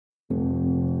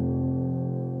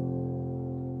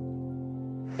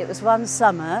It was one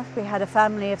summer, we had a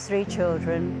family of 3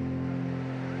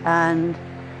 children, and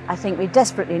I think we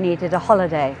desperately needed a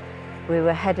holiday. We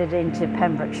were headed into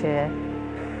Pembrokeshire,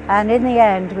 and in the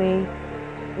end we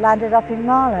landed up in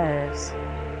Marloes,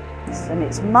 and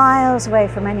it's miles away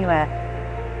from anywhere,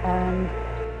 and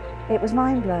it was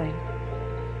mind-blowing.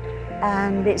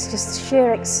 And it's just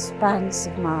sheer expanse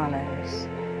of Marloes,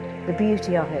 the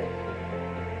beauty of it.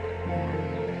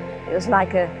 It was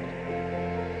like a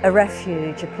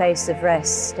refuge, a place of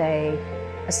rest, a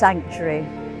sanctuary.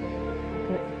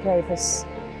 It gave us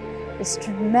this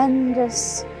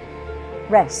tremendous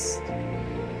rest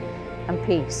and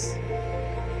peace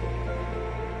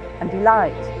and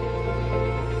delight.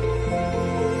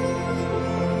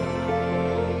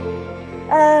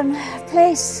 A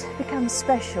place becomes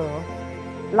special,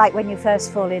 like when you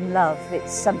first fall in love.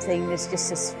 It's something, there's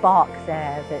just a spark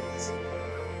there that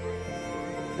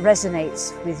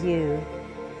resonates with you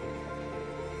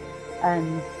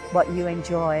and what you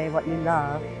enjoy, what you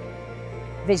love,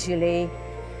 visually,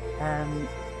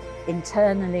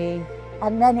 internally,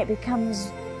 and then it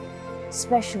becomes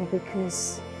special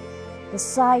because the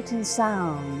sight and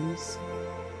sounds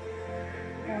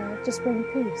just bring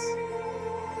peace.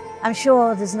 I'm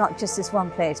sure there's not just this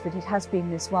one place, but it has been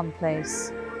this one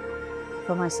place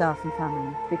for myself and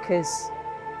family because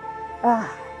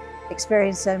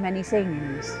experience so many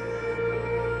things.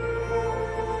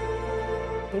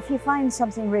 If you find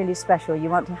something really special, you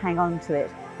want to hang on to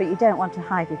it, but you don't want to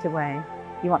hide it away.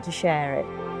 You want to share it.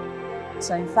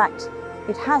 So in fact,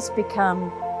 it has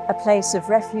become a place of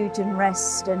refuge and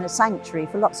rest and a sanctuary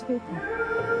for lots of people.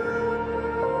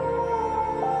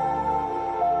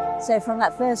 So from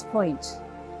that first point,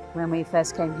 when we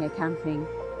first came here camping,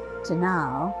 to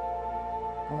now,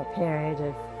 a period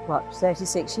of,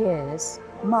 36 years,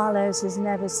 Marloes has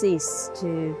never ceased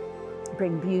to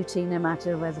bring beauty, no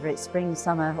matter whether it's spring,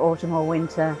 summer, autumn or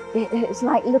winter. It's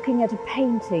like looking at a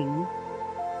painting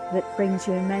that brings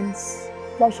you immense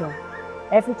pleasure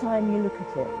every time you look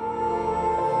at it.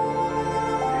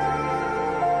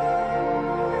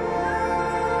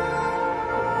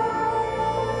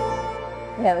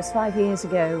 Yeah, it was 5 years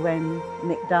ago when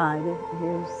Nick died. He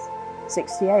was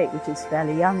 68, which is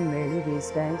fairly young really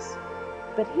these days.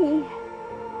 But he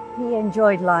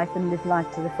enjoyed life and lived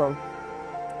life to the full.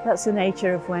 That's the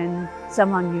nature of when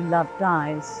someone you love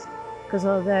dies, because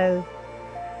although,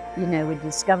 you know, we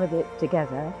discovered it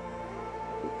together,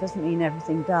 it doesn't mean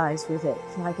everything dies with it.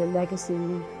 It's like a legacy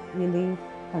you leave,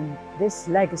 and this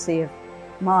legacy of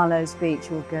Marloes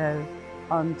Beach will go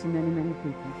on to many, many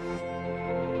people.